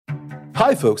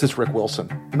Hi, folks, it's Rick Wilson,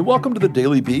 and welcome to the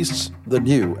Daily Beast's The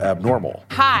New Abnormal.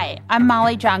 Hi, I'm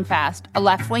Molly Jong-Fast, a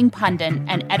left-wing pundit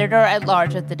and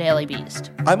editor-at-large at The Daily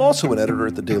Beast. I'm also an editor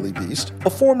at The Daily Beast, a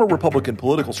former Republican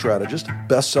political strategist,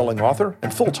 best-selling author,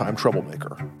 and full-time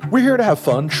troublemaker. We're here to have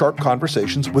fun, sharp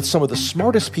conversations with some of the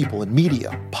smartest people in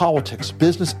media, politics,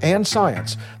 business, and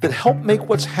science that help make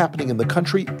what's happening in the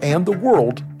country and the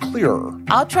world clearer.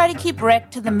 I'll try to keep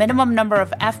Rick to the minimum number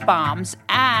of F-bombs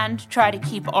and try to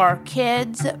keep our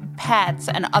kids, pets,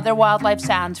 and other wildlife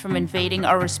sounds from invading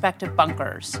our respective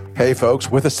bunkers. Hey,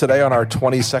 folks, with us today on our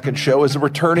 22nd show is a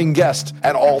returning guest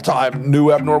and all-time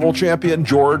New Abnormal champion,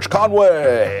 George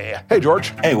Conway. Hey,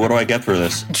 George. Hey, what do I get for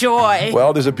this? Joy.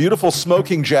 Well, there's a beautiful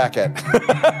smoking jacket.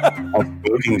 A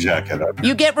smoking jacket.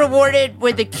 You get rewarded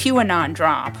with a QAnon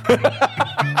drop.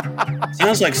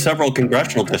 Sounds like several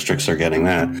congressional districts are getting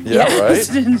that. Yeah, yes,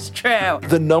 right? It's true.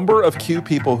 The number of Q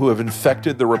people who have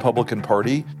infected the Republican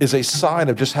Party is a sign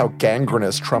of just how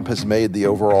gangrenous Trump has made the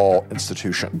overall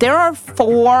institution. There are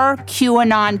 4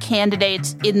 QAnon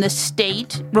candidates in the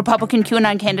state, Republican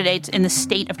QAnon candidates in the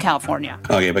state of California.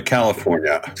 Okay, but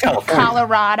California.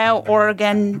 Colorado,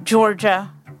 Oregon,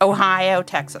 Georgia, Ohio,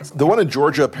 Texas. The one in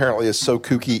Georgia apparently is so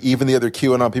kooky, even the other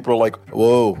QAnon people are like,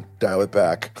 whoa, dial it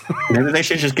back. Maybe they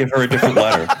should just give her a different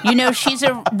letter. You know, she's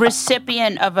a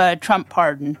recipient of a Trump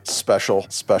pardon. Special.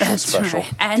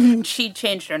 Right. And she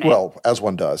changed her name. Well, as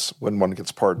one does when one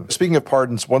gets pardoned. Speaking of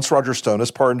pardons, once Roger Stone is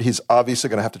pardoned, he's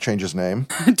obviously going to have to change his name.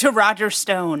 To Roger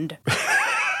Stoned.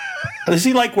 Is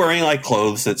he like wearing like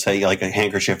clothes that say like a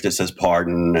handkerchief that says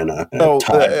pardon and a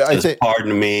tie that says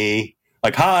pardon me?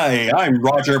 Like, hi, I'm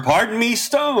Roger Pardon Me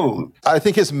Stone. I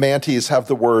think his manties have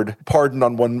the word pardon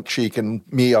on one cheek and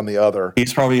me on the other.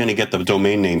 He's probably going to get the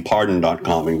domain name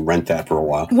pardon.com and rent that for a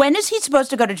while. When is he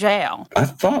supposed to go to jail? I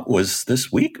thought was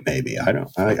this week, maybe. I don't.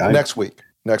 Next week.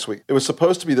 It was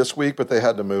supposed to be this week, but they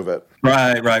had to move it.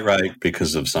 Right.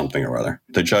 Because of something or other.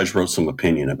 The judge wrote some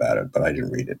opinion about it, but I didn't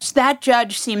read it. That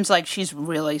judge seems like she's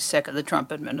really sick of the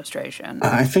Trump administration.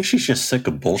 I think she's just sick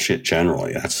of bullshit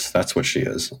generally. That's what she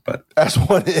is. But that's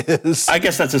what it is. I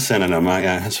guess that's a synonym.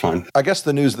 Yeah, that's fine. I guess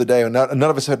the news of the day, and none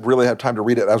of us had really had time to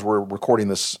read it as we're recording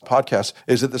this podcast,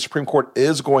 is that the Supreme Court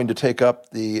is going to take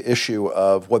up the issue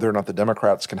of whether or not the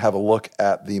Democrats can have a look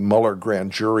at the Mueller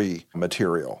grand jury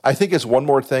material. I think it's one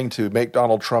more thing to make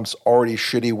Donald Trump's already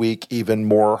shitty week even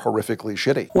more horrifically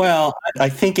shitty. Well, I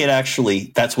think it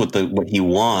actually, that's what he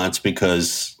wants,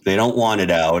 because they don't want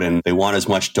it out and they want as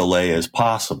much delay as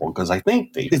possible, because I think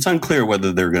it's unclear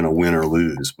whether they're going to win or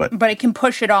lose. But it can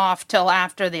push it off till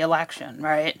after the election,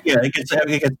 right? Yeah, it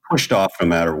gets pushed off no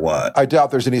matter what. I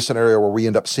doubt there's any scenario where we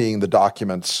end up seeing the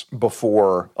documents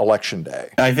before Election Day.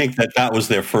 I think that was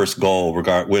their first goal,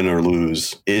 win or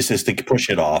lose, is just to push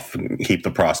it off and keep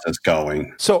the process going.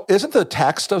 So isn't the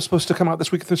tax stuff supposed to come out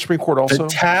this week at the Supreme Court also? The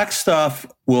tax stuff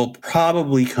will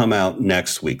probably come out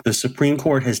next week. The Supreme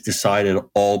Court has decided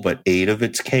all but 8 of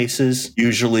its cases.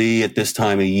 Usually at this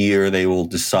time of year, they will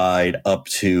decide up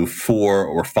to 4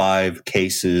 or 5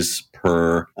 cases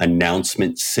per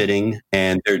announcement sitting.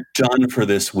 And they're done for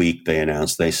this week, they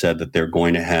announced. They said that they're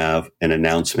going to have an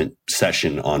announcement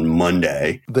session on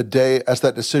Monday. The day as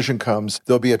that decision comes,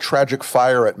 there'll be a tragic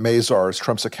fire at Mazars,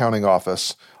 Trump's accounting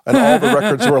office, and all the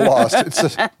records were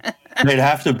lost. They'd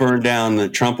have to burn down the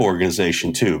Trump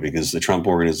organization, too, because the Trump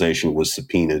organization was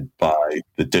subpoenaed by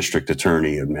the district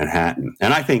attorney of Manhattan.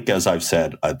 And I think, as I've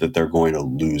said, that they're going to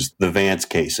lose the Vance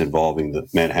case involving the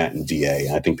Manhattan DA.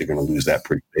 I think they're going to lose that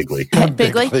pretty bigly.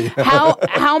 Bigly?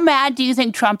 How mad do you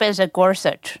think Trump is at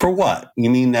Gorsuch? For what? You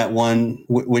mean that one,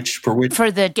 for which?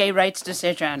 For the gay rights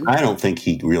decision. I don't think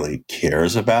he really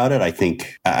cares about it. I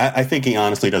think he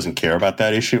honestly doesn't care about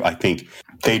that issue. I think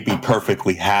they'd be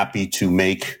perfectly happy to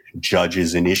make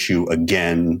judges an issue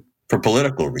again for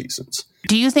political reasons.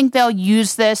 Do you think they'll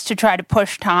use this to try to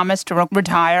push Thomas to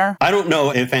retire? I don't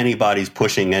know if anybody's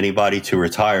pushing anybody to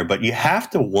retire, but you have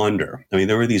to wonder. I mean,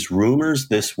 there were these rumors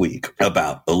this week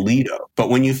about Alito. But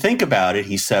when you think about it,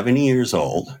 he's 70 years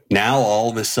old. Now, all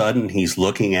of a sudden, he's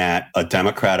looking at a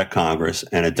Democratic Congress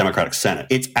and a Democratic Senate.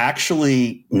 It's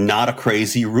actually not a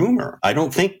crazy rumor. I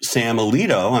don't think Sam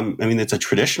Alito, I mean, it's a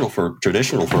traditional for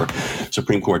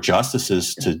Supreme Court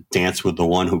justices to dance with the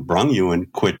one who brung you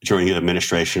and quit during the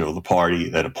administration of the party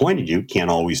that appointed you. Can't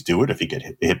always do it. If you get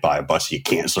hit by a bus, you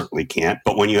certainly can't.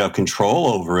 But when you have control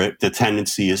over it, the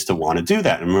tendency is to want to do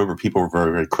that. And remember, people were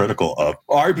very, very critical of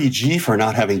RBG for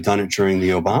not having done it during the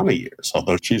Obama years.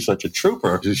 Although she's such a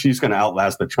trooper, she's going to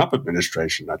outlast the Trump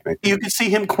administration, I think. You could see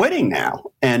him quitting now,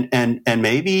 and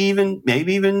maybe even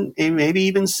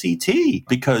CT,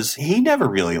 because he never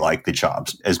really liked the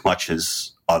jobs as much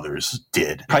as others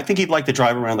did. I think he'd like to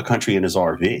drive around the country in his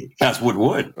RV, as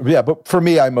would. Yeah, but for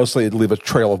me, I mostly leave a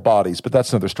trail of bodies, but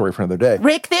that's another story for another day.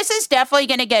 Rick, this is definitely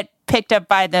going to get picked up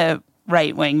by the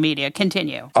right-wing media.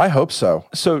 Continue. I hope so.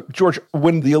 So, George,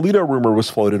 when the Alito rumor was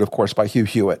floated, of course, by Hugh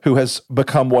Hewitt, who has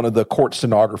become one of the court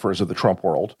stenographers of the Trump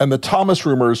world, and the Thomas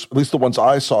rumors, at least the ones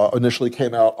I saw, initially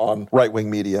came out on right-wing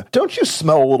media. Don't you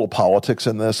smell a little politics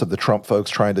in this of the Trump folks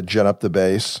trying to gin up the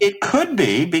base? It could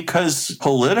be, because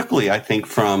politically, I think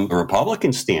from a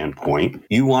Republican standpoint,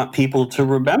 you want people to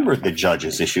remember the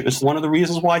judge's issue. It's one of the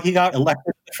reasons why he got elected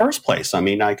in the first place. I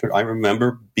mean, I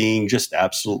remember being just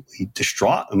absolutely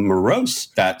distraught and morose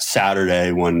that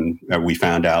Saturday when we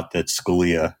found out that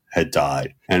Scalia had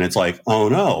died. And it's like, oh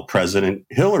no, President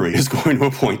Hillary is going to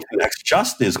appoint the next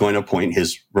justice, is going to appoint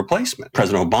his replacement.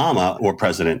 President Obama or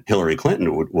President Hillary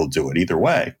Clinton will do it either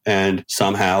way. And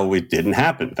somehow it didn't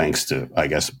happen, thanks to, I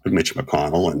guess, Mitch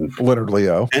McConnell and Leonard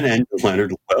Leo. And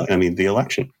Leonard, the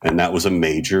election. And that was a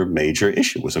major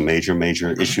issue. It was a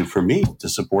major issue for me to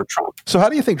support Trump. So how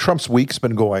do you think Trump's week's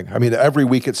been going? I mean, every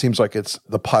week it seems like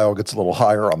the pile gets a little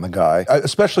higher on the guy,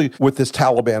 especially with this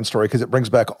Taliban story, because it brings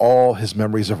back all his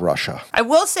memories of Russia. I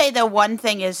will say the one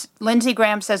thing is Lindsey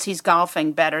Graham says he's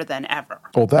golfing better than ever.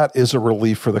 Well, that is a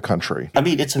relief for the country. I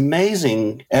mean, it's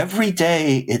amazing. Every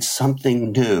day it's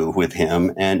something new with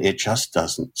him, and it just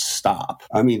doesn't stop.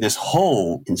 I mean, this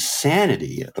whole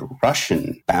insanity of the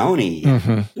Russian bounty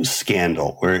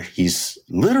scandal, where he's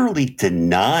literally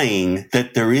denying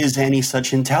that there is any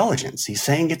such intelligence. He's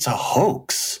saying it's a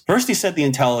hoax. First, he said the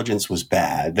intelligence was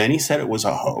bad. Then he said it was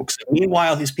a hoax.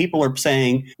 Meanwhile, his people are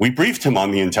saying, we briefed him on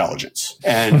the intelligence.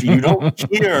 And you don't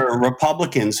hear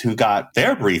Republicans who got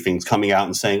their briefings coming out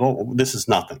and saying, oh, this is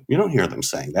nothing. You don't hear them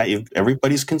saying that.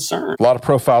 Everybody's concerned. A lot of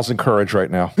profiles in courage right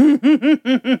now. And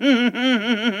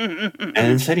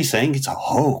instead he's saying it's a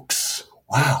hoax.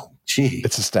 Wow. Gee.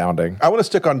 It's astounding. I want to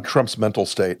stick on Trump's mental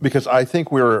state because I think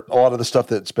a lot of the stuff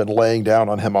that's been laying down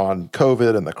on him on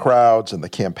COVID and the crowds and the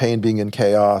campaign being in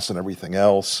chaos and everything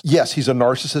else. Yes, he's a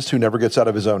narcissist who never gets out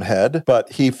of his own head,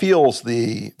 but he feels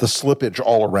the slippage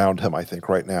all around him, I think,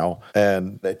 right now.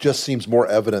 And it just seems more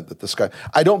evident that this guy,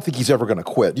 I don't think he's ever going to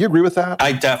quit. Do you agree with that?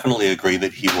 I definitely agree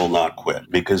that he will not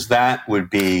quit, because that would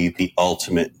be the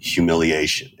ultimate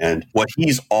humiliation. And what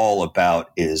he's all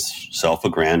about is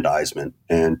self-aggrandizement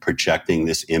and projecting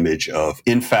this image of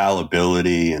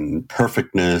infallibility and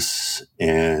perfectness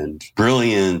and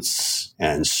brilliance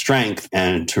and strength.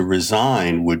 And to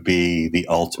resign would be the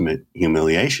ultimate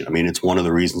humiliation. I mean, it's one of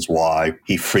the reasons why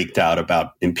he freaked out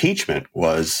about impeachment,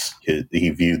 was he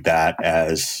viewed that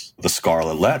as the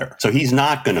scarlet letter. So he's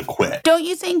not going to quit. Don't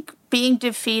you think being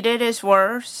defeated is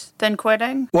worse than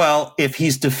quitting? Well, if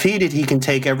he's defeated, he can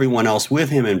take everyone else with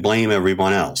him and blame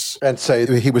everyone else. And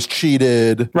say he was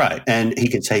cheated. Right. And he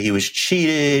can say he was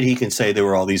cheated. He can say there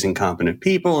were all these incompetent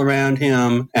people around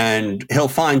him. And he'll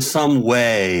find some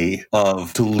way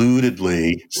of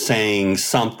deludedly saying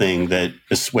something that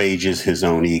assuages his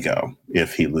own ego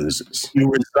if he loses.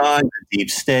 You resign the deep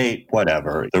state,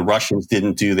 whatever. The Russians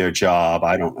didn't do their job.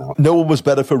 I don't know. No one was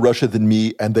better for Russia than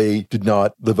me, and they did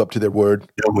not live up to their word.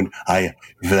 No one, I'm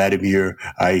going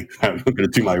to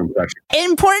do my impression.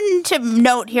 Important to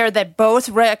note here that both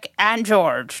Rick and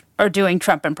George are doing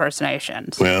Trump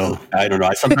impersonations. Well, I don't know.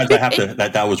 Sometimes I have to,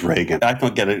 that was Reagan. I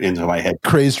don't get it into my head.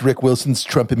 Crazed Rick Wilson's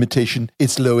Trump imitation.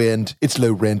 It's low end. It's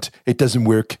low rent. It doesn't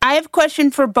work. I have a question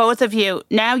for both of you.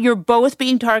 Now you're both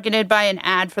being targeted by an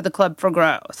ad for the Club for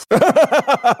Growth.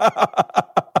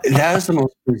 That is the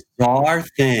most bizarre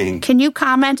thing. Can you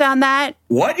comment on that?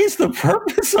 What is the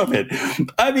purpose of it?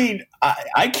 I mean,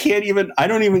 I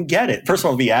don't even get it. First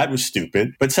of all, the ad was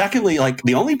stupid. But secondly, like,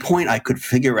 the only point I could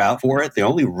figure out for it, the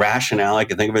only rationale I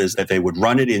could think of is that they would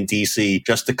run it in D.C.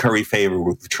 just to curry favor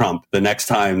with Trump the next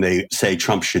time they say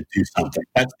Trump should do something.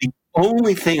 That's the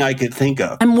only thing I could think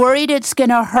of. I'm worried it's going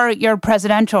to hurt your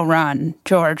presidential run,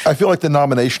 George. I feel like the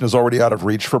nomination is already out of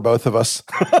reach for both of us.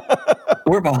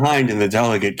 We're behind in the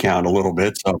delegate count a little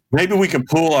bit, so maybe we can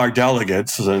pool our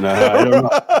delegates. And I don't know.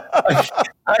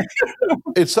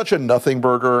 It's such a nothing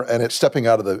burger, and it's stepping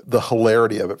out of the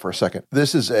hilarity of it for a second.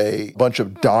 This is a bunch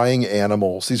of dying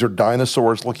animals. These are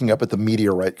dinosaurs looking up at the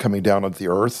meteorite coming down onto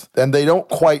the Earth, and they don't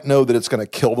quite know that it's going to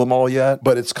kill them all yet,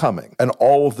 but it's coming. And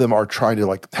all of them are trying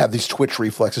to have these twitch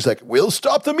reflexes, like, we'll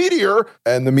stop the meteor,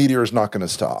 and the meteor is not going to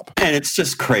stop. And it's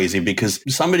just crazy because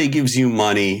somebody gives you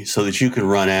money so that you can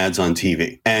run ads on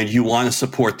TV, and you want to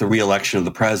support the re-election of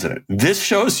the president. This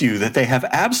shows you that they have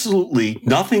absolutely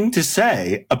nothing to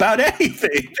say say about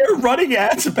anything. They're running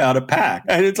ads about a PAC.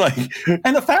 And it's like,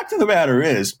 and the fact of the matter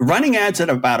is, running ads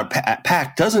about a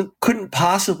PAC couldn't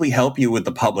possibly help you with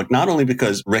the public, not only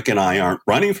because Rick and I aren't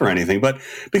running for anything, but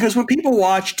because when people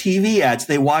watch TV ads,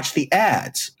 they watch the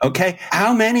ads. Okay.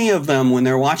 How many of them, when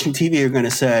they're watching TV, are going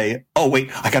to say, oh, wait,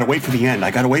 I got to wait for the end.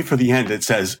 I got to wait for the end. It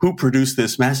says, who produced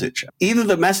this message? Either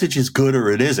the message is good or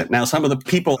it isn't. Now, some of the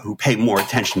people who pay more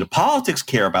attention to politics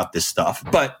care about this stuff,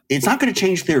 but it's not going to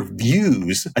change their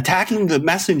views. Attacking the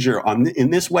messenger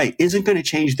in this way isn't going to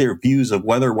change their views of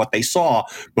whether what they saw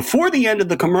before the end of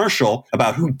the commercial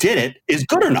about who did it is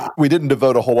good or not. We didn't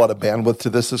devote a whole lot of bandwidth to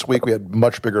this week. We had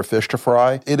much bigger fish to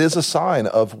fry. It is a sign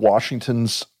of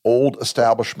Washington's old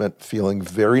establishment feeling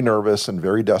very nervous and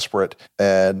very desperate.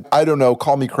 And I don't know,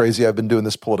 call me crazy. I've been doing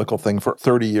this political thing for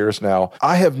 30 years now.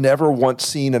 I have never once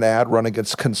seen an ad run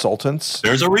against consultants.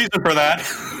 There's a reason for that.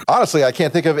 Honestly, I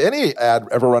can't think of any ad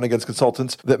ever run against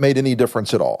consultants that made any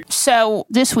difference at all. So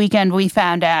this weekend we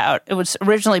found out, it was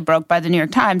originally broke by the New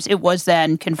York Times. It was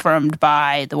then confirmed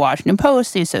by the Washington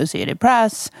Post, the Associated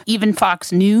Press, even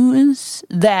Fox News,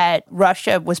 that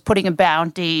Russia was putting a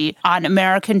bounty on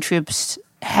American troops'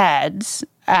 heads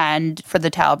and for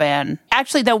the Taliban.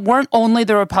 Actually, there weren't only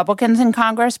the Republicans in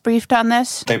Congress briefed on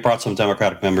this. They brought some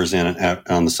Democratic members in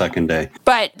on the second day.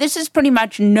 But this is pretty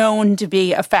much known to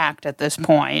be a fact at this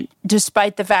point,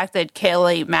 despite the fact that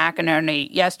Kayleigh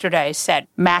McEnany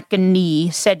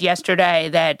said yesterday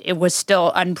that it was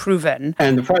still unproven.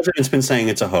 And the president's been saying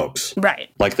it's a hoax. Right.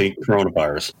 Like the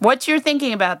coronavirus. What's your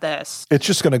thinking about this? It's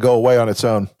just going to go away on its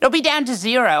own. It'll be down to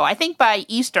zero, I think, by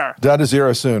Easter. Down to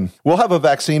zero soon. We'll have a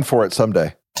vaccine for it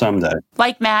someday. Someday.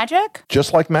 Like magic?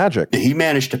 Just like magic. He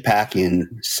managed to pack in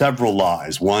several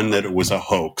lies. One, that it was a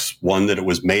hoax. One, that it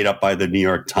was made up by the New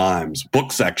York Times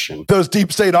book section. Those deep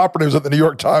state operatives at the New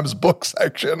York Times book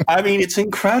section. I mean, it's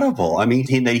incredible. I mean,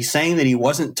 he's saying that he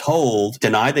wasn't told,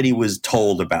 denied that he was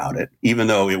told about it, even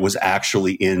though it was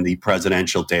actually in the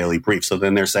presidential daily brief. So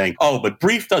then they're saying, oh, but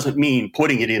brief doesn't mean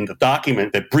putting it in the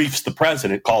document that briefs the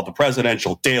president called the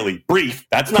presidential daily brief.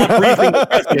 That's not briefing the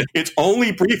president. It's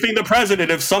only briefing the president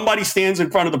if somebody stands in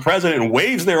front of the president and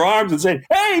waves their arms and say,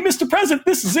 hey, Mr. President,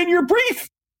 this is in your brief.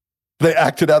 They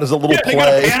acted out as a little play. They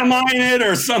got to pantomime it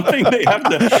or something. They have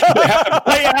to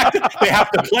play act it. They have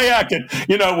to play act it.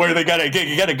 You know, where you got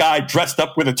a guy dressed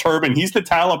up with a turban. He's the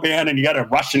Taliban, and you got a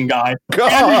Russian guy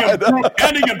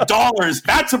handing him dollars.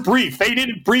 That's a brief. They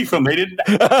didn't brief him. They didn't.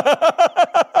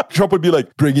 Trump would be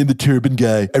like, bring in the turban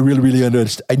guy. I really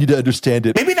understand. I need to understand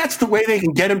it. Maybe that's the way they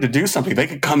can get him to do something. They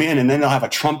could come in and then they'll have a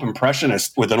Trump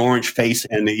impressionist with an orange face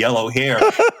and the yellow hair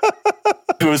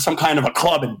do some kind of a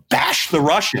club and bash the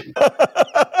Russian.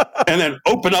 And then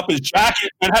open up his jacket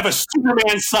and have a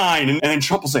Superman sign. And then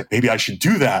Trump will say, maybe I should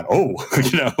do that. Oh,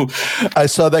 you know. I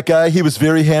saw that guy. He was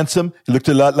very handsome. He looked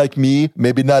a lot like me.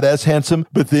 Maybe not as handsome.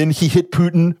 But then he hit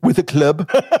Putin with a club.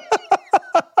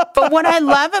 But what I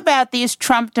love about these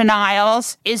Trump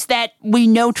denials is that we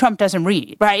know Trump doesn't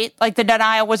read, right? Like the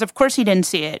denial was, of course he didn't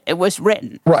see it. It was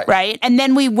written, right? And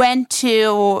then we went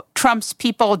to Trump's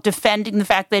people defending the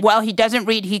fact that, well, he doesn't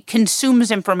read, he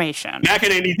consumes information.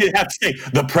 McEnany did have to say,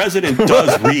 the president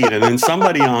does read. And then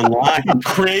somebody online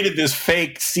created this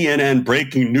fake CNN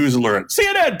breaking news alert.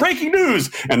 CNN breaking news.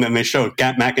 And then they showed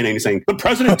McEnany saying, the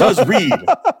president does read.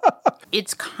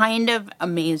 It's kind of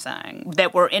amazing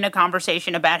that we're in a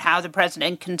conversation about how the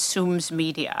president consumes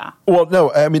media. Well,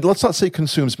 no, I mean, let's not say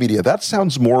consumes media. That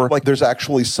sounds more like there's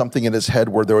actually something in his head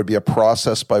where there would be a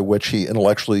process by which he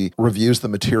intellectually reviews the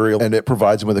material and it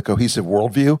provides him with a cohesive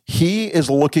worldview. He is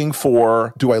looking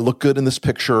for, do I look good in this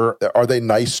picture? Are they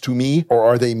nice to me or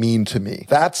are they mean to me?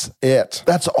 That's it.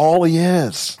 That's all he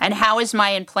is. And how is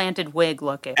my implanted wig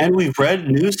looking? And we've read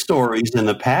news stories in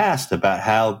the past about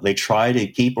how they try to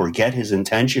keep or get his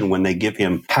intention when they give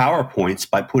him PowerPoints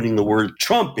by putting the word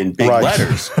Trump in big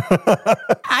letters.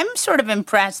 I'm sort of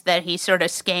impressed that he sort of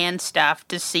scans stuff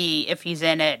to see if he's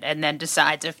in it and then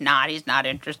decides if not, he's not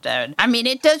interested. I mean,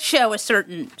 it does show a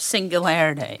certain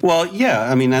singularity. Well, yeah,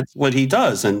 I mean, that's what he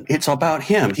does. And it's about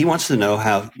him. He wants to know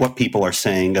what people are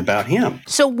saying about him.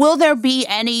 So will there be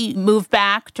any move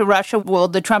back to Russia? Will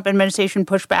the Trump administration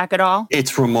push back at all?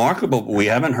 It's remarkable, but we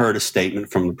haven't heard a statement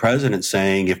from the president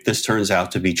saying if this turns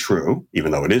out to be true, true,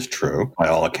 even though it is true by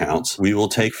all accounts, we will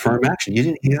take firm action.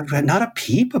 You had not a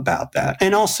peep about that.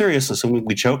 In all seriousness, when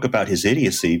we joke about his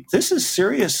idiocy, this is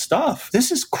serious stuff.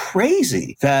 This is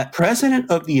crazy that President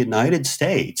of the United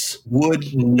States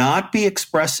would not be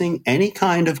expressing any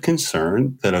kind of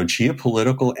concern that a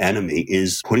geopolitical enemy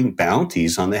is putting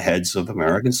bounties on the heads of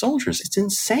American soldiers. It's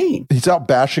insane. He's out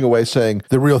bashing away saying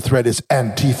the real threat is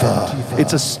Antifa.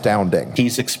 It's astounding.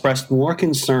 He's expressed more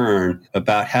concern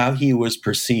about how he was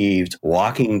perceived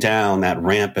walking down that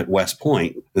ramp at West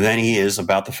Point than he is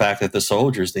about the fact that the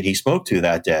soldiers that he spoke to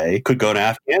that day could go to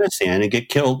Afghanistan and get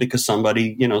killed because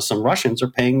somebody, some Russians are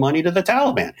paying money to the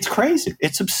Taliban. It's crazy.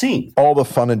 It's obscene. All the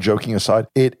fun and joking aside,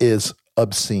 it is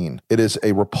obscene. It is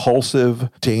a repulsive,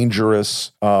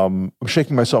 dangerous, I'm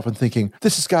shaking myself and thinking,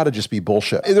 this has got to just be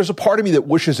bullshit. There's a part of me that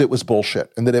wishes it was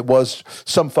bullshit and that it was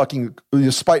some fucking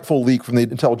spiteful leak from the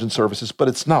intelligence services, but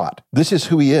it's not. This is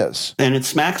who he is. And it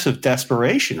smacks of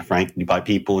desperation, frankly, by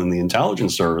people in the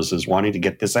intelligence services wanting to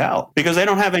get this out because they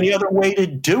don't have any other way to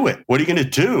do it. What are you going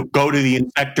to do? Go to the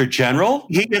inspector general?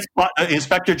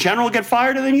 Inspector general get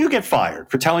fired and then you get fired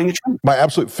for telling the truth. My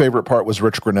absolute favorite part was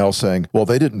Rich Grinnell saying, well,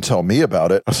 they didn't tell me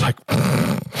about it. I was like,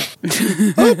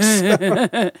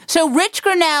 So Rich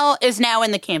Grinnell is now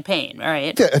in the campaign,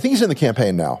 right? Yeah, I think he's in the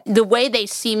campaign now. The way they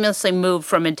seamlessly move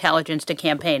from intelligence to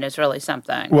campaign is really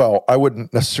something. Well, I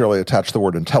wouldn't necessarily attach the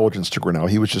word intelligence to Grinnell.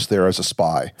 He was just there as a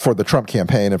spy for the Trump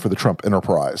campaign and for the Trump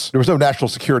enterprise. There was no national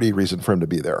security reason for him to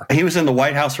be there. He was in the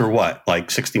White House for what,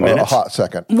 like 60 minutes? A hot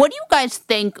second. What do you guys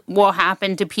think will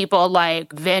happen to people like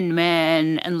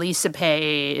Vindman and Lisa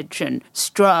Page and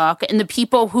Strzok and the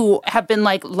people who have been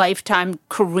like lifetime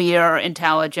career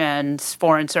intelligence,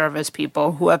 foreign service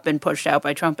people who have been pushed out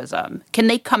by Trumpism? Can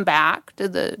they come back to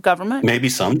the government? Maybe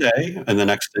someday in the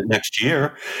next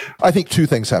year. I think two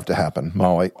things have to happen,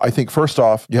 Molly. I think first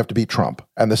off, you have to beat Trump.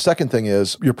 And the second thing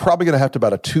is you're probably going to have to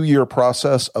about a 2-year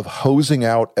process of hosing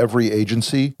out every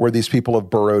agency where these people have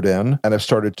burrowed in and have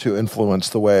started to influence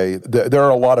the way. There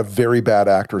are a lot of very bad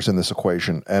actors in this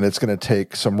equation, and it's going to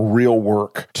take some real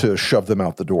work to shove them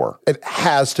out the door. It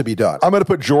has to be done. I'm going to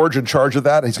put George in charge of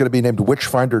that. He's going to be named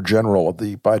Witchfinder General of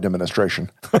the Biden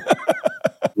administration.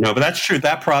 No, but that's true.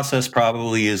 That process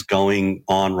probably is going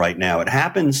on right now. It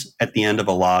happens at the end of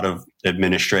a lot of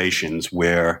administrations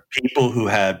where people who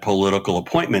had political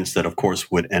appointments that, of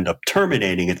course, would end up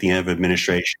terminating at the end of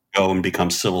administration go and become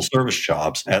civil service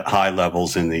jobs at high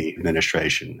levels in the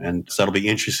administration. And so it'll be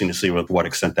interesting to see with what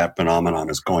extent that phenomenon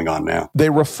is going on now. They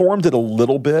reformed it a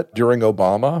little bit during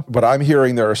Obama, but I'm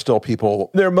hearing there are still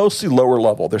people, they're mostly lower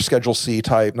level. They're Schedule C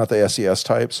type, not the SES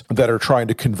types, that are trying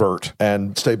to convert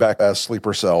and stay back as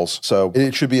sleeper cells. So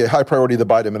it should be a high priority of the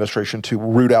Biden administration to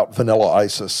root out vanilla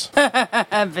ISIS.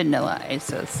 Vanilla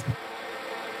ISIS.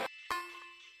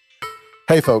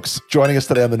 Hey folks, joining us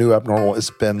today on The New Abnormal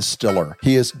is Ben Stiller.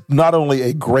 He is not only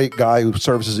a great guy who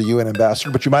serves as a UN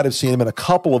ambassador, but you might have seen him in a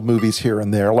couple of movies here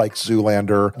and there, like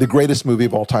Zoolander, the greatest movie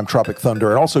of all time, Tropic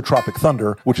Thunder, and also Tropic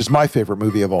Thunder, which is my favorite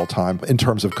movie of all time in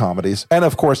terms of comedies. And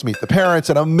of course, Meet the Parents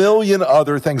and a million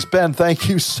other things. Ben, thank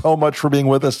you so much for being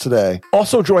with us today.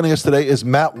 Also joining us today is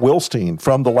Matt Wilstein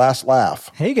from The Last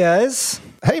Laugh. Hey guys.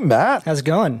 Hey, Matt. How's it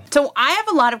going? So I have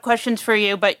a lot of questions for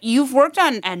you, but you've worked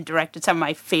on and directed some of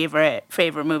my favorite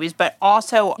movies, but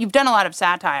also you've done a lot of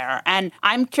satire. And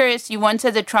I'm curious, you once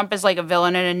said that Trump is like a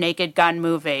villain in a Naked Gun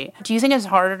movie. Do you think it's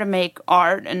harder to make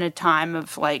art in a time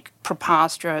of like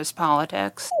preposterous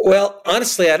politics? Well,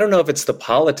 honestly, I don't know if it's the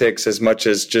politics as much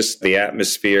as just the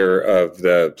atmosphere of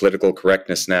the political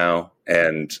correctness now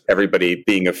and everybody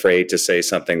being afraid to say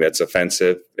something that's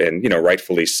offensive and,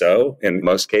 rightfully so in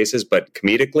most cases. But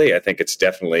comedically, I think it's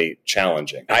definitely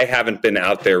challenging. I haven't been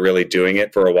out there really doing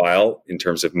it for a while in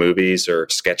terms of movies or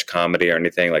sketch comedy or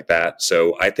anything like that.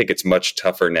 So I think it's much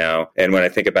tougher now. And when I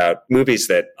think about movies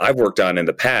that I've worked on in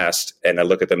the past and I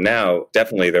look at them now,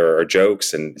 definitely there are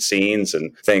jokes and scenes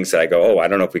and things that I go, I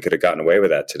don't know if we could have gotten away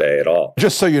with that today at all.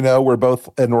 Just so you know, we're both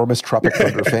enormous Tropic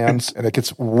Thunder fans, and it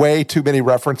gets way too many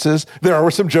references. There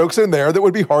are some jokes in there that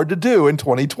would be hard to do in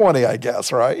 2020, I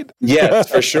guess, right?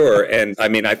 Yes, for sure. And I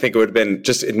mean, I think it would have been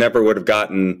it never would have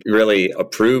gotten really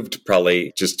approved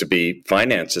probably just to be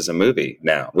financed as a movie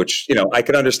now, which, I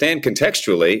could understand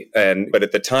contextually. But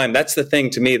at the time, that's the thing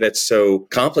to me that's so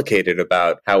complicated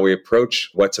about how we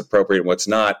approach what's appropriate and what's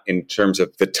not in terms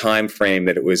of the time frame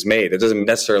that it was made. It doesn't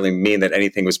necessarily mean that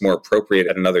anything was more appropriate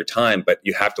at another time, but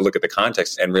you have to look at the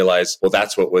context and realize, well,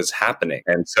 that's what was happening.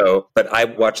 And so, but I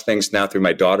watch things things now through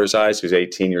my daughter's eyes, who's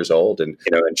 18 years old. And,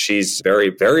 and she's very,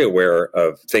 very aware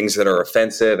of things that are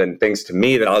offensive and things to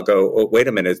me that I'll go, oh, wait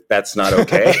a minute, that's not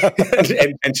okay.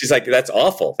 and she's like, that's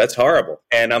awful. That's horrible.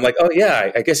 And I'm like, oh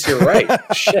yeah, I guess you're right.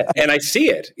 Shit. And I see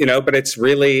it, but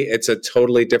it's a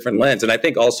totally different lens. And I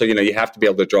think also, you have to be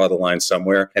able to draw the line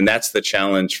somewhere. And that's the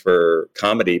challenge for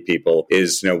comedy people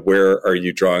is, where are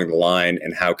you drawing the line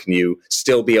and how can you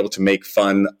still be able to make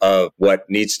fun of what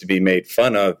needs to be made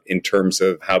fun of in terms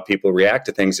of how people react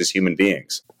to things as human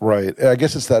beings. Right. I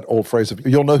guess it's that old phrase of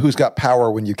you'll know who's got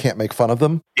power when you can't make fun of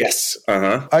them. Yes.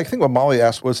 Uh-huh. I think what Molly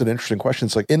asked was an interesting question.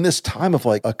 It's like in this time of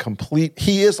like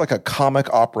he is like a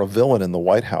comic opera villain in the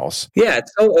White House. Yeah,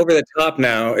 it's so over the top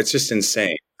now. It's just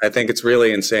insane. I think it's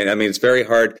really insane. I mean, it's very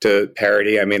hard to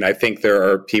parody. I mean, I think there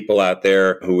are people out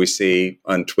there who we see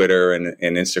on Twitter and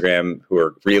Instagram who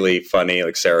are really funny,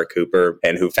 like Sarah Cooper,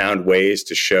 and who found ways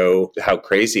to show how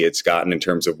crazy it's gotten in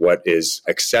terms of what is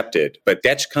accepted. But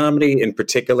sketch comedy in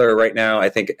particular right now, I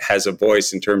think has a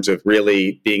voice in terms of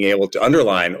really being able to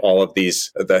underline all of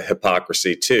the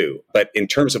hypocrisy too. But in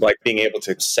terms of like being able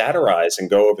to satirize and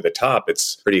go over the top,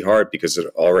 it's pretty hard because it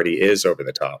already is over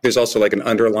the top. There's also like an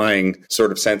underlying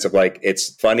sort of sense of like it's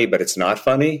funny, but it's not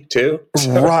funny too.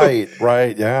 So,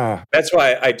 right, yeah. That's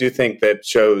why I do think that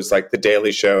shows like The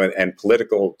Daily Show and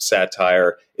political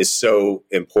satire is so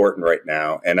important right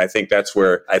now. And I think that's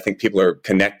where I think people are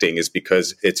connecting is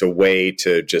because it's a way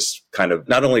to just kind of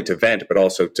not only to vent, but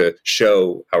also to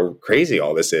show how crazy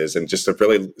all this is and just to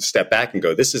really step back and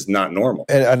go, this is not normal.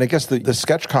 And I guess the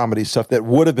sketch comedy stuff that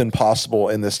would have been possible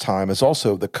in this time is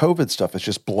also the COVID stuff has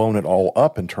just blown it all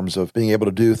up in terms of being able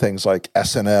to do things like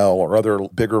SNL or other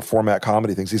bigger format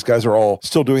comedy things. These guys are all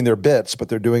still doing their bits, but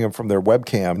they're doing them from their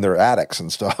webcam, their attics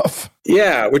and stuff.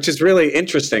 Yeah, which is really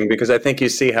interesting because I think you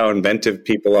see how inventive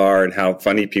people are and how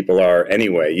funny people are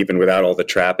anyway, even without all the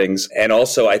trappings. And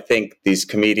also, I think these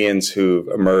comedians who've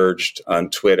emerged on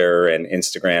Twitter and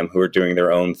Instagram who are doing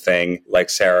their own thing, like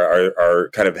Sarah, are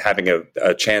kind of having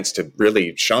a chance to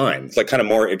really shine. It's like kind of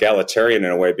more egalitarian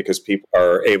in a way because people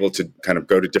are able to kind of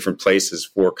go to different places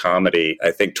for comedy.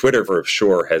 I think Twitter for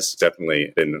sure has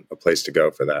definitely been a place to go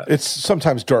for that. It's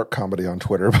sometimes dark comedy on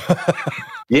Twitter.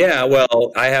 Yeah,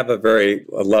 well, I have a very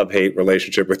love-hate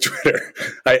relationship with Twitter.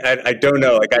 I don't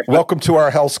know. Welcome to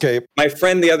our hellscape. My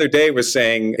friend the other day was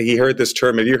saying he heard this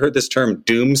term. Have you heard this term,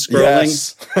 doom scrolling?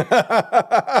 Yes.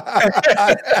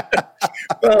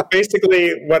 Well,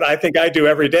 basically what I think I do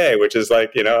every day, which is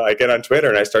like, I get on Twitter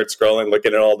and I start scrolling,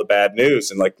 looking at all the bad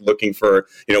news and like looking for,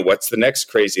 what's the next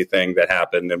crazy thing that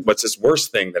happened and what's this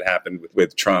worst thing that happened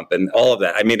with Trump and all of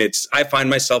that. I mean, I find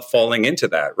myself falling into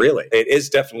that, really. It is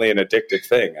definitely an addictive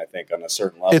thing, I think, on a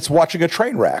certain level. It's watching a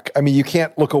train wreck. I mean, you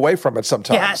can't look away from it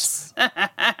sometimes. Yes.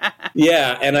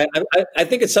 Yeah, and I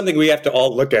think it's something we have to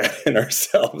all look at in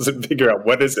ourselves and figure out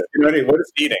what is it? What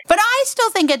is feeding? But I still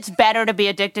think it's better to be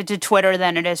addicted to Twitter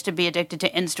than it is to be addicted to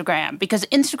Instagram because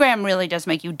Instagram really does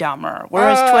make you dumber,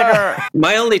 whereas Twitter...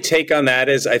 My only take on that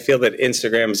is I feel that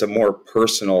Instagram is a more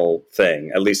personal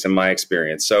thing, at least in my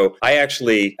experience. So I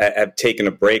actually have taken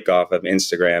a break off of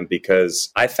Instagram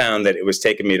because I found that it was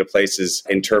taking me to places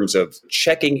in terms of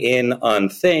checking in on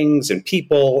things and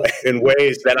people in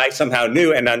ways that I somehow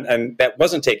knew and that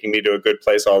wasn't taking me to a good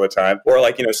place all the time. Or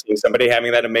like, seeing somebody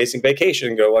having that amazing vacation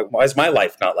and go like, why is my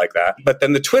life not like that? But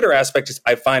then the Twitter aspect is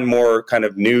I find more kind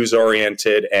of news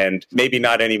oriented and maybe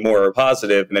not any more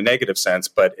positive in a negative sense,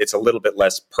 but it's a little bit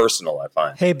less personal, I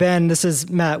find. Hey, Ben, this is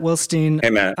Matt Wilstein. Hey,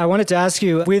 Matt. I wanted to ask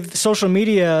you, with social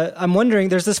media, I'm wondering,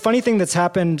 there's this funny thing that's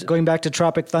happened going back to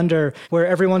Tropic Thunder, where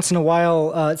every once in a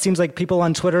while, it seems like people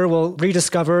on Twitter will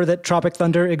rediscover that Tropic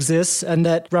Thunder exists and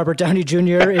that Robert Downey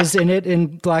Jr. is in it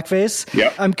in blackface.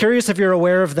 Yep. I'm curious if you're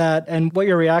aware of that and what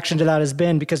your reaction to that has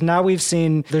been, because now we've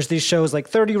seen there's these shows like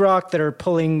 30 Rock that are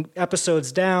pulling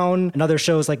episodes down and other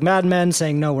shows like Mad Men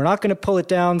saying, no, we're not going to pull it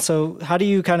down. So how do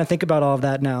you kind of think about all of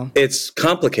that now? It's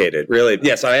complicated, really.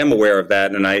 Yes, I am aware of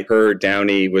that. And I heard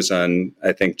Downey was on,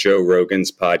 I think, Joe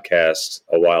Rogan's podcast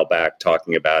a while back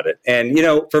talking about it. And,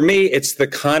 for me, it's the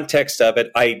context of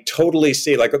it. I totally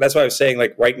see, like, that's why I was saying,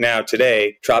 like, right now,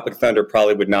 today, Tropic Thunder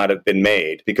probably would not have been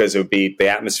made because it would be, the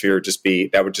atmosphere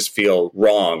that would just feel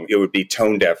wrong. It would be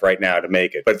tone deaf right now to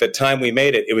make it. But at the time we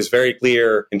made it, it was very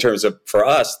clear in terms of, for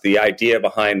us, the idea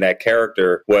behind that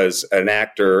character was an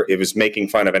actor. It was making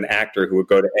fun of an actor who would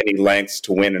go to any lengths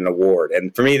to win an award.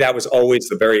 And for me, that was always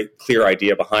the very clear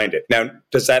idea behind it. Now,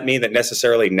 does that mean that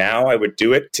necessarily now I would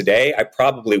do it today? I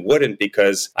probably wouldn't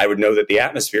because I would know that the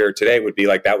atmosphere today would be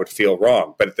like that would feel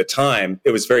wrong. But at the time,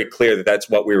 it was very clear that that's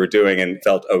what we were doing and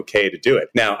felt okay to do it.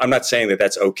 Now, I'm not saying that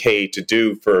that's okay to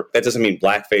do for for, that doesn't mean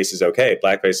blackface is okay.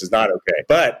 Blackface is not okay,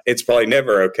 but it's probably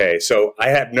never okay. So I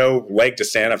have no leg to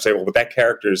stand up and say, well, but that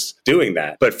character's doing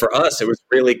that. But for us, it was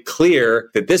really clear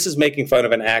that this is making fun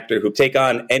of an actor who take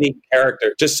on any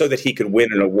character just so that he could win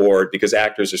an award, because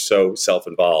actors are so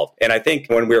self-involved. And I think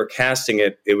when we were casting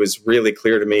it, it was really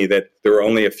clear to me that there were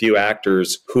only a few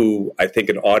actors who I think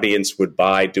an audience would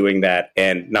buy doing that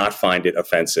and not find it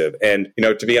offensive. And,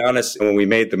 to be honest, when we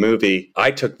made the movie,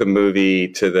 I took the movie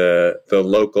to the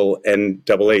local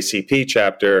NAACP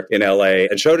chapter in LA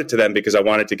and showed it to them because I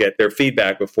wanted to get their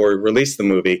feedback before we released the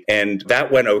movie. And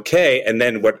that went okay. And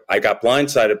then what I got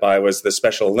blindsided by was the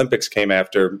Special Olympics came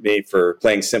after me for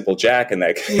playing Simple Jack in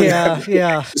that game.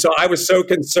 Yeah. So I was so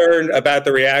concerned about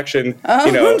the reaction,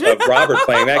 of Robert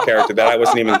playing that character that I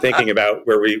wasn't even thinking about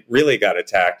where we really got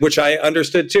attacked, which I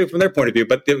understood too from their point of view.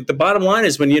 But the bottom line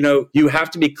is when, you have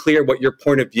to be clear what your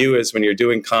point of view is when you're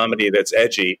doing comedy that's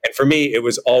edgy. And for me, it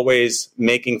was always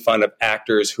making fun of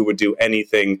actors who would do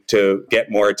anything to get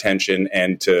more attention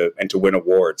and to win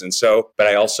awards. And so, but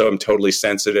I also am totally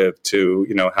sensitive to,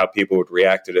 how people would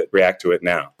react to it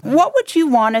now. What would you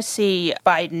want to see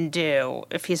Biden do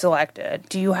if he's elected?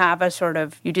 Do you have a sort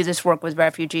of, you do this work with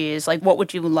refugees, like what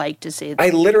would you like to see? I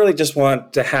literally just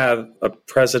want to have a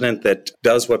president that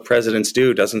does what presidents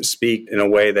do, doesn't speak in a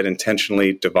way that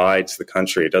intentionally divides the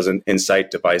country, doesn't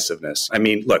incite divisiveness. I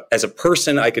mean, look, as a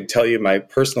person, I could tell you my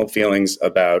personal feelings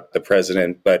about the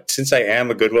president, but since I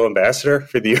am a goodwill ambassador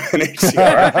for the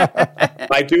UNHCR,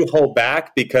 I do hold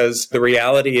back because the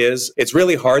reality is it's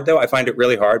really hard, though. I find it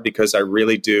really hard because I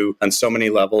really do, on so many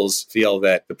levels, feel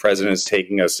that the president is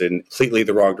taking us in completely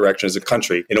the wrong direction as a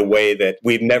country in a way that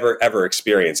we've never, ever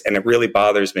experienced. And it really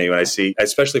bothers me when I see,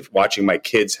 especially watching my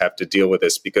kids have to deal with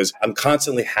this, because I'm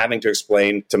constantly having to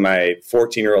explain to my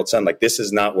 14-year-old son, like, this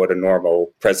is not what a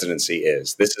normal presidency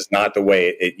is. This is not the way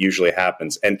it usually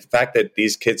happens. And the fact that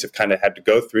these kids have kind of had to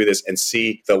go through this and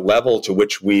see the level to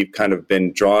which we've kind of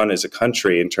been drawn as a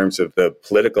country in terms of the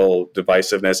political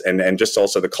divisiveness and just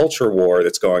also the culture war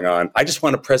that's going on. I just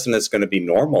want a president that's going to be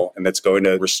normal and that's going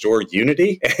to restore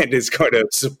unity and is going to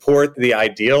support the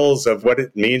ideals of what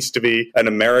it means to be an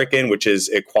American, which is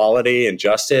equality and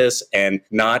justice, and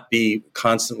not be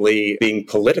constantly being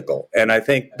political. And I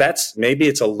think maybe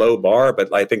it's a low bar,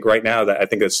 but I think right now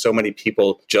that so many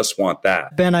people just want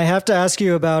that. Ben, I have to ask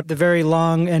you about the very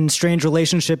long and strange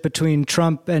relationship between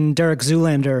Trump and Derek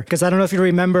Zoolander, because I don't know if you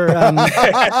remember.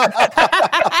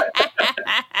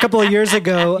 A couple of years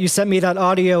ago, you sent me that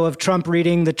audio of Trump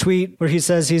reading the tweet where he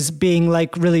says he's being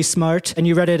like really smart, and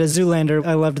you read it as Zoolander.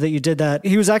 I loved that you did that.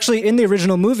 He was actually in the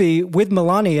original movie with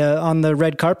Melania on the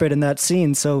red carpet in that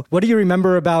scene. So what do you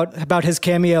remember about his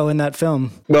cameo in that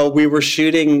film? Well, we were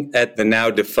shooting at the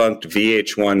now defunct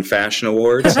VH1 Fashion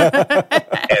Awards,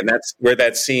 and that's where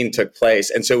that scene took place.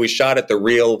 And so we shot at the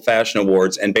real Fashion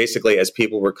Awards, and basically as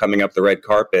people were coming up the red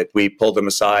carpet, we pulled them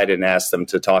aside and asked them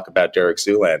to talk about Derek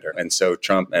Zoolander. And so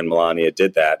Trump and Melania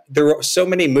did that. There were so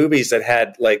many movies that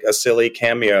had like a silly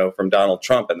cameo from Donald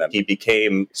Trump in them. He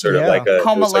became sort of like a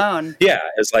Home Alone.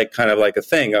 It's like kind of like a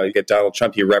thing. You get Donald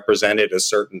Trump, he represented a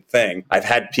certain thing. I've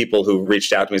had people who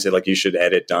reached out to me and said, like, you should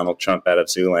edit Donald Trump out of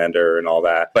Zoolander and all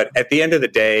that. But at the end of the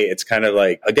day, it's kind of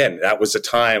like, again, that was a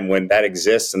time when that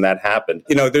exists and that happened.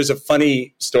 There's a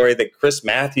funny story that Chris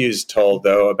Matthews told,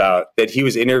 though, about that he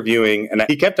was interviewing, and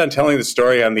he kept on telling the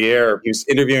story on the air. He was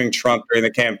interviewing Trump during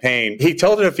the campaign. He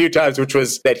told it a few times, which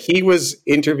was that he was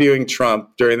interviewing Trump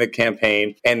during the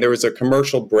campaign, and there was a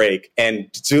commercial break,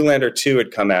 and Zoolander 2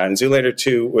 had come out, and Zoolander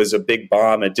 2 was a big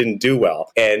bomb. It didn't do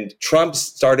well. And Trump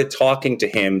started talking to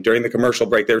him during the commercial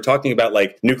break. They were talking about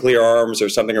like nuclear arms or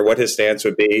something, or what his stance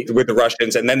would be with the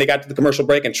Russians. And then they got to the commercial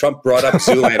break, and Trump brought up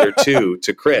Zoolander 2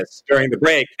 to Chris during the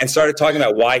break and started talking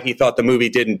about why he thought the movie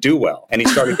didn't do well. And he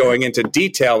started going into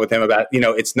detail with him about,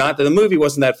 it's not that the movie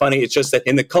wasn't that funny. It's just that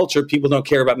in the culture, people don't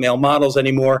care about male models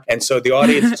anymore. And so the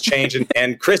audience has changed.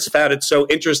 And Chris found it so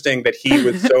interesting that he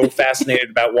was so fascinated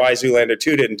about why Zoolander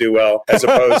 2 didn't do well, as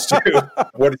opposed to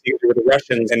what did he do with the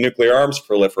Russians and nuclear arms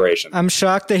proliferation. I'm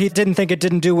shocked that he didn't think it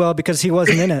didn't do well because he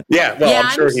wasn't in it. I'm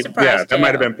sure that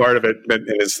might have been part of it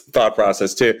in his thought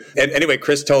process too. And anyway,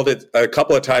 Chris told it a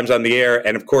couple of times on the air.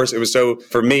 And of course, it was so,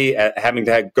 for me, having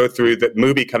to go through the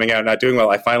movie coming out and not doing well,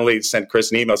 I finally sent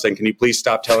Chris an email saying, can you please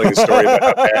stop telling the story about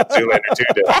how bad Zoolander 2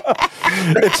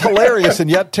 did? It's hilarious and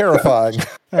yet terrifying.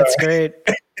 That's great.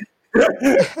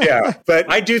 Yeah, but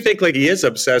I do think like he is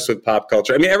obsessed with pop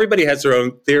culture. I mean, everybody has their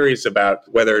own theories about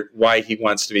why he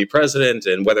wants to be president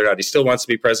and whether or not he still wants to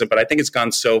be president. But I think it's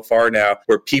gone so far now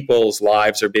where people's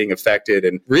lives are being affected.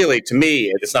 And really, to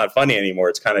me, it's not funny anymore.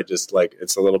 It's kind of just like,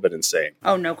 it's a little bit insane.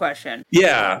 Oh, no question.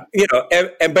 Yeah.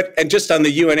 And just on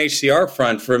the UNHCR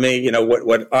front, for me,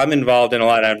 what I'm involved in a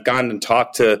lot, and I've gone and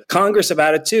talked to Congress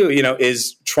about it too,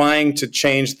 is trying to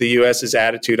change the U.S.'s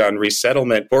attitude on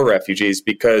resettlement for refugees,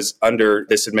 because under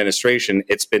this administration,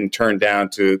 it's been turned down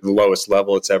to the lowest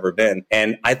level it's ever been.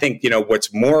 And I think,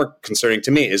 what's more concerning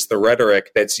to me is the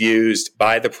rhetoric that's used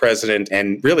by the president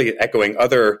and really echoing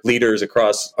other leaders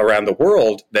around the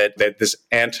world, that this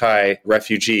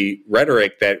anti-refugee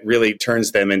rhetoric that really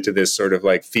turns them into this sort of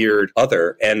like feared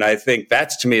other. And I think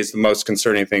that's, to me, is the most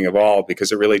concerning thing of all,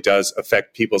 because it really does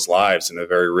affect people's lives in a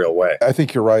very real way. I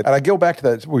think you're right. And I go back to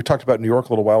that. We talked about New York a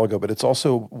little while ago, but it's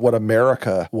also what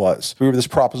America was. We were this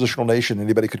propositional nation.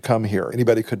 Anybody could come here.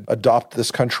 Anybody could adopt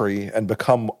this country and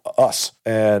become us.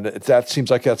 And that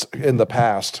seems like that's in the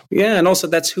past. Yeah. And also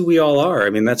that's who we all are. I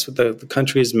mean, that's what the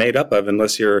country is made up of,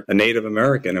 unless you're a Native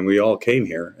American, and we all came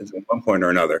here at one point or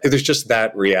another. There's just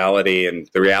that reality, and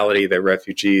the reality that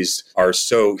refugees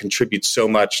contribute so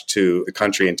much to the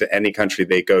country and to any country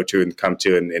they go to and come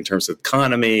to in terms of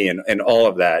economy and all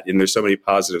of that. And there's so many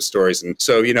positive stories. And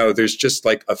so, there's just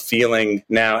like a feeling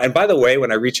now. And by the way,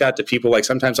 when I reach out to people, like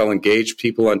sometimes I'll engage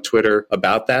people on Twitter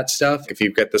about that stuff. If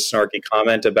you get the snarky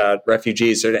comment about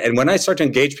refugees, and when I start to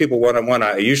engage people one-on-one,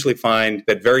 I usually find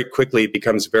that very quickly it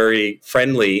becomes very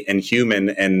friendly and human.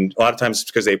 And a lot of times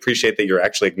it's because they appreciate that you're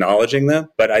actually acknowledging them.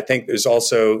 But I think there's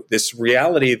also this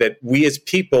reality that we as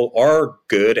people are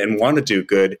good and want to do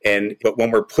good. But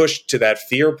when we're pushed to that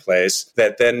fear place,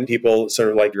 that then people sort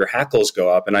of like your hackles go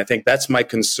up. And I think that's my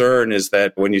concern, is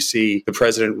that when you see the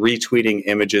president retweeting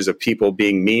images of people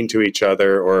being mean to each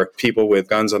other or people with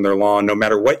guns on their lawn, no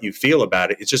matter what you feel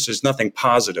about it, it's just, there's nothing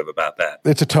positive about that.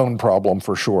 It's a tone problem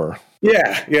for sure.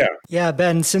 Yeah,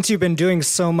 Ben, since you've been doing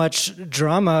so much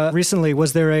drama recently,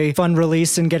 was there a fun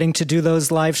release in getting to do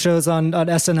those live shows on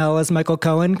SNL as Michael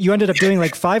Cohen? You ended up doing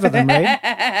like 5 of them,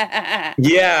 right?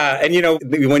 Yeah. And,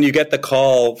 when you get the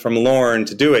call from Lorne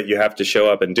to do it, you have to show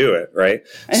up and do it, right?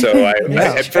 So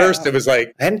at first it was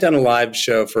like, I hadn't done a live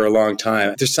show for a long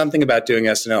time. There's something about doing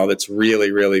SNL that's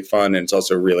really, really fun. And it's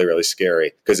also really, really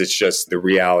scary, because it's just the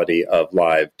reality of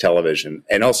live television.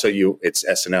 And also it's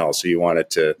SNL, so you want it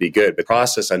to be good. The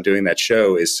process on doing that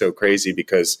show is so crazy,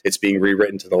 because it's being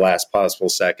rewritten to the last possible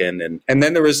second. And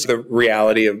then there was the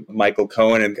reality of Michael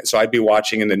Cohen. And so I'd be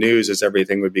watching in the news as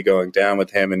everything would be going down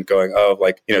with him, and going,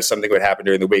 something would happen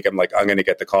during the week. I'm like, I'm going to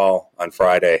get the call on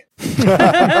Friday.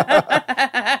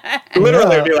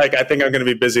 Literally, I'd be like, I think I'm going to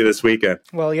be busy this weekend.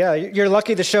 Well, yeah, you're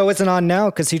lucky the show isn't on now,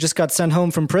 because he just got sent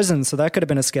home from prison. So that could have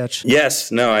been a sketch.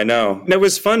 Yes, no, I know. And it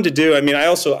was fun to do. I mean,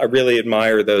 I really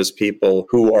admire those people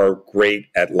who are great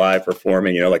at live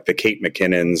performing, like the Kate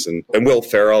McKinnons and Will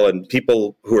Ferrell, and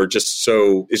people who are just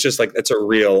it's just like, it's a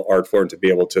real art form to be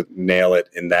able to nail it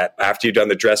in that after you've done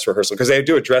the dress rehearsal, because they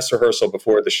do a dress rehearsal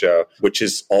before the show, which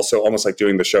is also almost like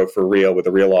doing the show for real with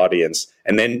a real audience.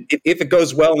 And then if it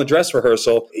goes well in the dress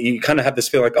rehearsal, you kind of have this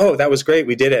feeling like, oh, that was great,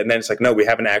 we did it. And then it's like, no, we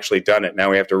haven't actually done it. Now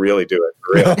we have to really do it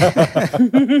for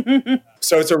real.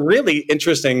 So it's a really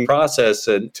interesting process,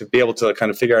 and to be able to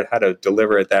kind of figure out how to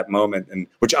deliver at that moment, and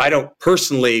which I don't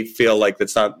personally feel like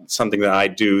that's not something that I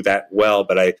do that well,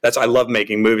 but I love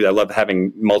making movies. I love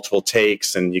having multiple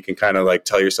takes, and you can kind of like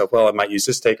tell yourself, well, I might use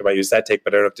this take, I might use that take,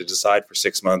 but I don't have to decide for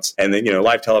 6 months. And then,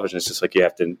 live television is just like, you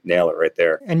have to nail it right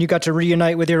there. And you got to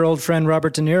reunite with your old friend,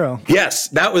 Robert De Niro. Yes,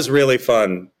 that was really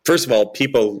fun. First of all,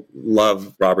 people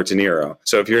love Robert De Niro.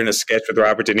 So if you're in a sketch with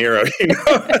Robert De Niro,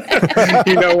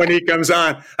 you know when he comes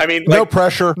on. I mean, no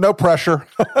pressure. No,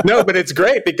 but it's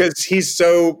great because he's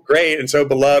so great and so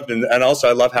beloved. And also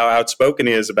I love how outspoken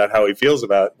he is about how he feels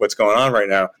about what's going on right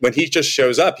now. When he just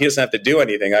shows up, he doesn't have to do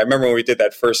anything. I remember when we did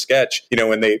that first sketch,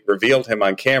 when they revealed him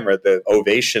on camera, the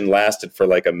ovation lasted for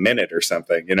like a minute or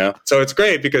something, So it's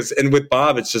great and with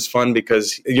Bob, it's just fun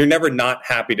because you're never not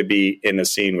happy to be in a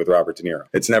scene with Robert De Niro.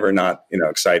 It's never not,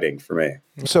 exciting for me.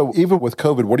 So even with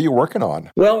COVID, what are you working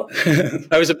on? Well,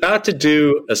 I was about to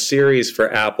do a series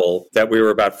for Apple that we were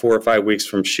about 4 or 5 weeks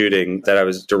from shooting, that I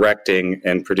was directing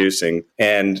and producing.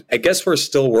 And I guess we're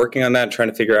still working on that and trying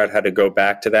to figure out how to go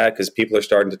back to that, because people are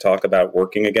starting to talk about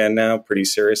working again now pretty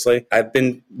seriously. I've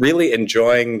been really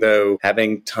enjoying, though,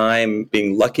 having time,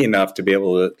 being lucky enough to be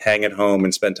able to hang at home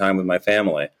and spend time with my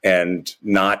family and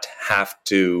not have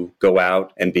to go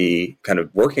out and be kind of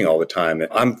working all the time.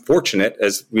 I'm fortunate,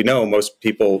 as we know, most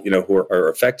people, who are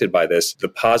affected by this, the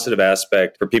positive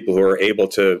aspect for people who are able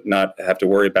to not have to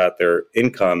worry about their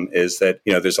income is that,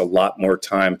 there's a lot more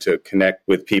time to connect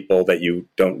with people that you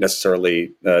don't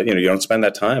necessarily, you don't spend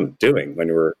that time doing when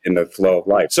you're in the flow of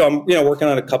life. So I'm, working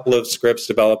on a couple of scripts,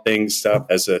 developing stuff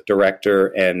as a director,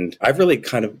 and I've really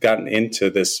kind of gotten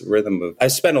into this rhythm of, I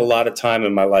spent a lot of time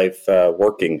in my life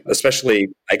working, especially,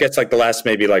 I guess, like the last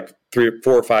maybe like 3,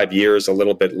 4, or 5 years, a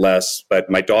little bit less. But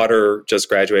my daughter just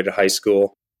graduated high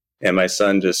school and my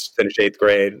son just finished 8th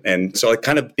grade. And so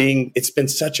it's been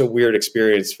such a weird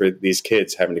experience for these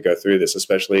kids having to go through this,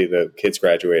 especially the kids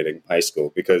graduating high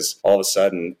school, because all of a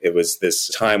sudden it was this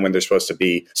time when they're supposed to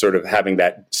be sort of having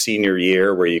that senior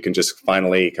year where you can just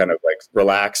finally kind of like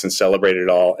relax and celebrate it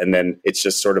all. And then it's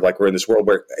just sort of like we're in this world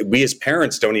where we as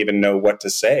parents don't even know what to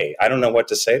say. I don't know what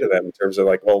to say to them in terms of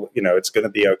like, well, it's going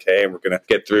to be okay and we're going to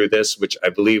get through this, which I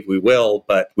believe we will,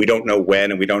 but we don't know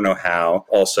when and we don't know how.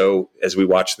 Also, as we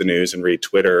watch the news and read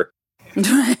Twitter,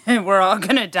 we're all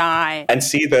going to die. And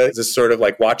see this sort of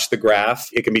like watch the graph.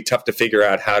 It can be tough to figure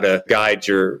out how to guide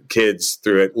your kids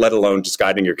through it, let alone just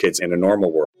guiding your kids in a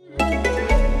normal world.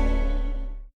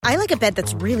 I like a bed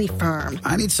that's really firm.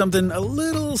 I need something a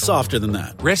little softer than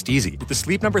that. Rest easy. With the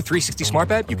Sleep Number 360 smart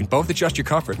bed, you can both adjust your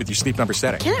comfort with your Sleep Number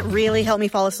setting. Can it really help me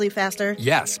fall asleep faster?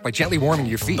 Yes, by gently warming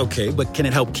your feet. Okay, but can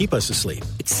it help keep us asleep?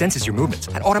 It senses your movements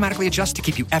and automatically adjusts to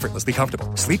keep you effortlessly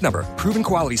comfortable. Sleep Number, proven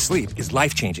quality sleep is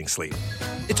life-changing sleep.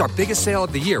 It's our biggest sale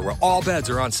of the year where all beds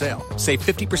are on sale. Save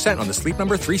 50% on the Sleep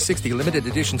Number 360 limited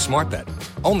edition smart bed.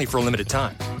 Only for a limited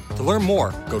time. To learn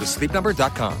more, go to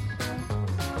sleepnumber.com.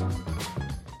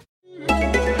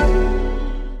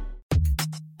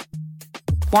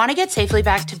 Want to get safely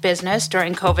back to business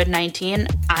during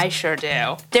COVID-19? I sure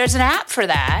do. There's an app for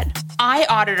that.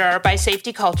 iAuditor by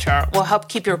Safety Culture will help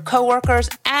keep your coworkers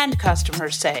and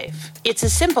customers safe. It's a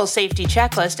simple safety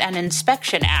checklist and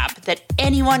inspection app that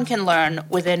anyone can learn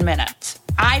within minutes.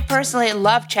 I personally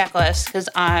love checklists because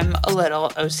I'm a little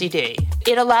OCD.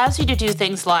 It allows you to do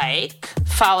things like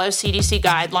follow CDC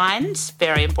guidelines,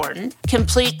 very important,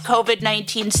 complete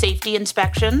COVID-19 safety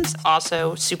inspections,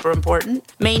 also super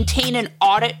important, maintain an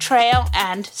audit trail,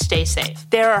 and stay safe.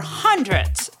 There are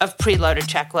hundreds of preloaded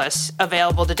checklists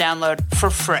available to download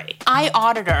for free.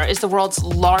 iAuditor is the world's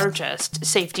largest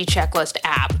safety checklist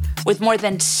app with more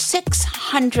than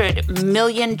 600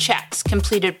 million checks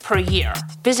completed per year.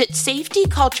 Visit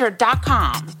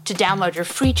safetyculture.com to download your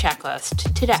free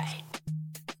checklist today.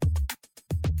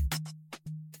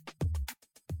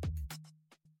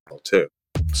 Too.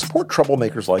 Support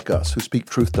troublemakers like us who speak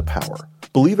truth to power.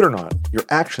 Believe it or not, your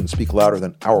actions speak louder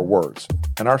than our words,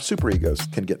 and our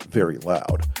superegos can get very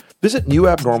loud. Visit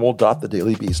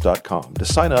newabnormal.thedailybeast.com to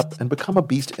sign up and become a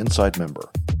Beast Inside member.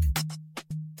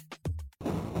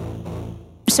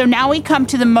 So now we come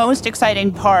to the most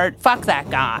exciting part, fuck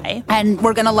that guy. And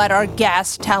we're going to let our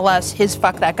guest tell us his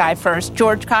fuck that guy first.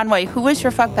 George Conway, who is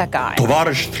your fuck that guy?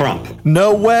 Tovarish Trump.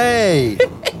 No way!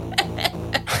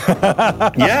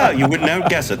 Yeah, you would never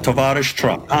guess it. Tovarish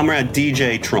Trump. Comrade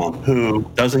DJ Trump, who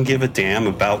doesn't give a damn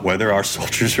about whether our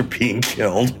soldiers are being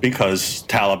killed because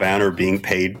Taliban are being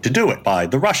paid to do it by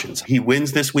the Russians. He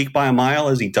wins this week by a mile,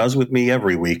 as he does with me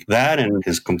every week. That and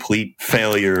his complete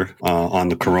failure on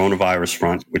the coronavirus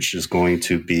front, which is going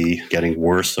to be getting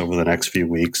worse over the next few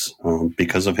weeks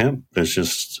because of him. There's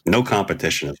just no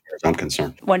competition as far as I'm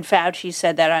concerned. When Fauci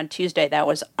said that on Tuesday, that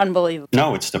was unbelievable.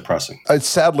 No, it's depressing. It's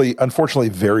sadly, unfortunately,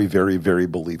 very, very, very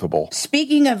believable.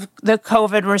 Speaking of the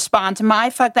COVID response, my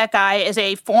fuck that guy is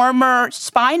a former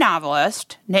spy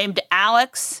novelist named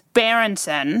Alex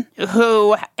Berenson,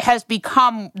 who has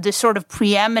become the sort of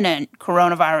preeminent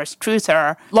coronavirus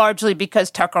truther, largely because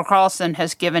Tucker Carlson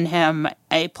has given him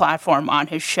a platform on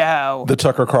his show. The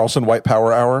Tucker Carlson White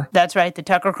Power Hour? That's right, the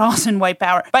Tucker Carlson White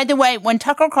Power. By the way, when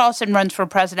Tucker Carlson runs for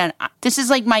president, this is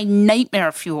like my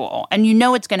nightmare fuel, and you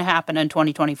know it's going to happen in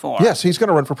 2024. Yes, he's going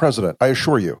to run for president, I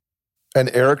assure you. And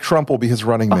Eric Trump will be his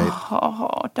running mate.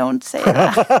 Oh, don't say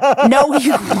that. No,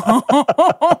 you won't.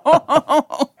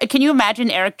 Can you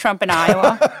imagine Eric Trump in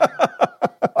Iowa?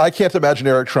 I can't imagine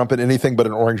Eric Trump in anything but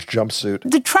an orange jumpsuit.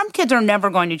 The Trump kids are never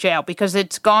going to jail because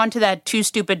it's gone to that too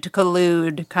stupid to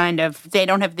collude kind of, they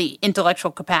don't have the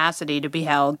intellectual capacity to be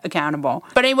held accountable.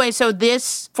 But anyway, so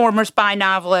this former spy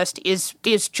novelist is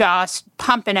just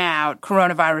pumping out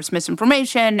coronavirus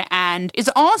misinformation and is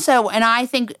also, and I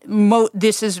think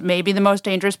this is maybe the most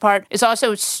dangerous part, is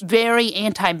also very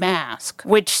anti-mask,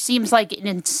 which seems like an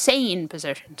insane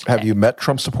position today. Have you met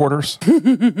Trump supporters?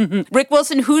 Rick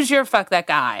Wilson, who's your fuck that guy?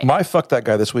 guy. My fuck that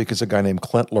guy this week is a guy named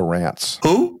Clint Lawrence.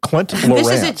 Who? Clint Lawrence.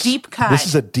 This is a deep cut. This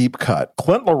is a deep cut.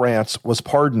 Clint Lawrence was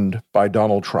pardoned by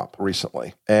Donald Trump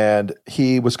recently, and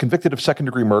he was convicted of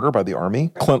second-degree murder by the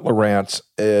Army. Clint Lawrence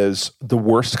is the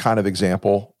worst kind of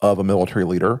example of a military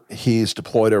leader. He's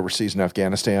deployed overseas in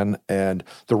Afghanistan, and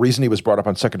the reason he was brought up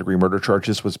on second-degree murder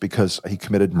charges was because he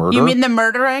committed murder. You mean the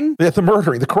murdering? Yeah, the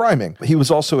murdering, the criming. He was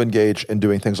also engaged in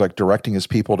doing things like directing his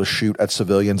people to shoot at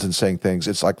civilians and saying things.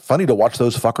 It's like funny to watch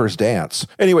those fuckers dance.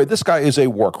 Anyway, this guy is a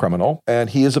war criminal, and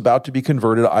he is about to be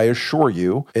converted, I assure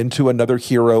you, into another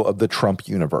hero of the Trump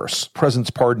universe. President's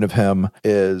pardon of him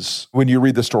is, when you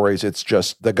read the stories, it's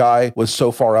just the guy was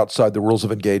so far outside the rules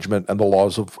of engagement and the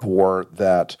laws of war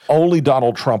that only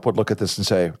Donald Trump would look at this and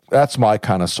say, that's my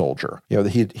kind of soldier. You know,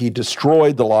 he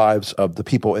destroyed the lives of the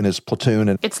people in his platoon.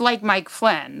 And It's like Mike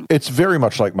Flynn. it's very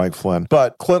much like Mike Flynn.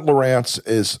 But Clint Lawrence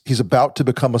he's about to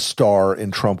become a star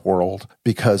in Trump world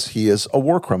because he is a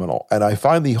war criminal. And I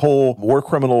find the whole war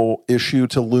criminal issue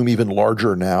to loom even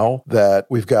larger now that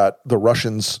we've got the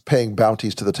Russians paying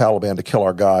bounties to the Taliban to kill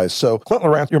our guys. So Clint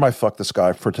Lawrence, you're my fuck this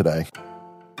guy for today.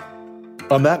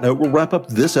 On that note, we'll wrap up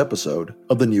this episode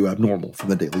of The New Abnormal from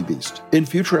The Daily Beast. In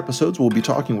future episodes, we'll be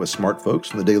talking with smart folks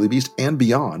from The Daily Beast and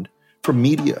beyond, from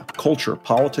media, culture,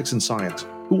 politics, and science,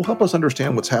 who will help us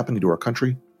understand what's happening to our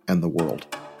country and the world.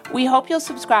 We hope you'll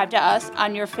subscribe to us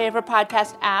on your favorite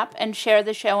podcast app and share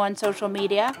the show on social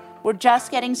media. We're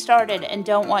just getting started and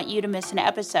don't want you to miss an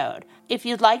episode. If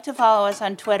you'd like to follow us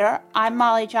on Twitter, I'm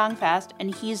Molly Jongfast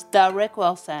and he's the Rick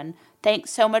Wilson.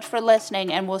 Thanks so much for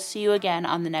listening, and we'll see you again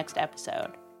on the next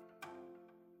episode.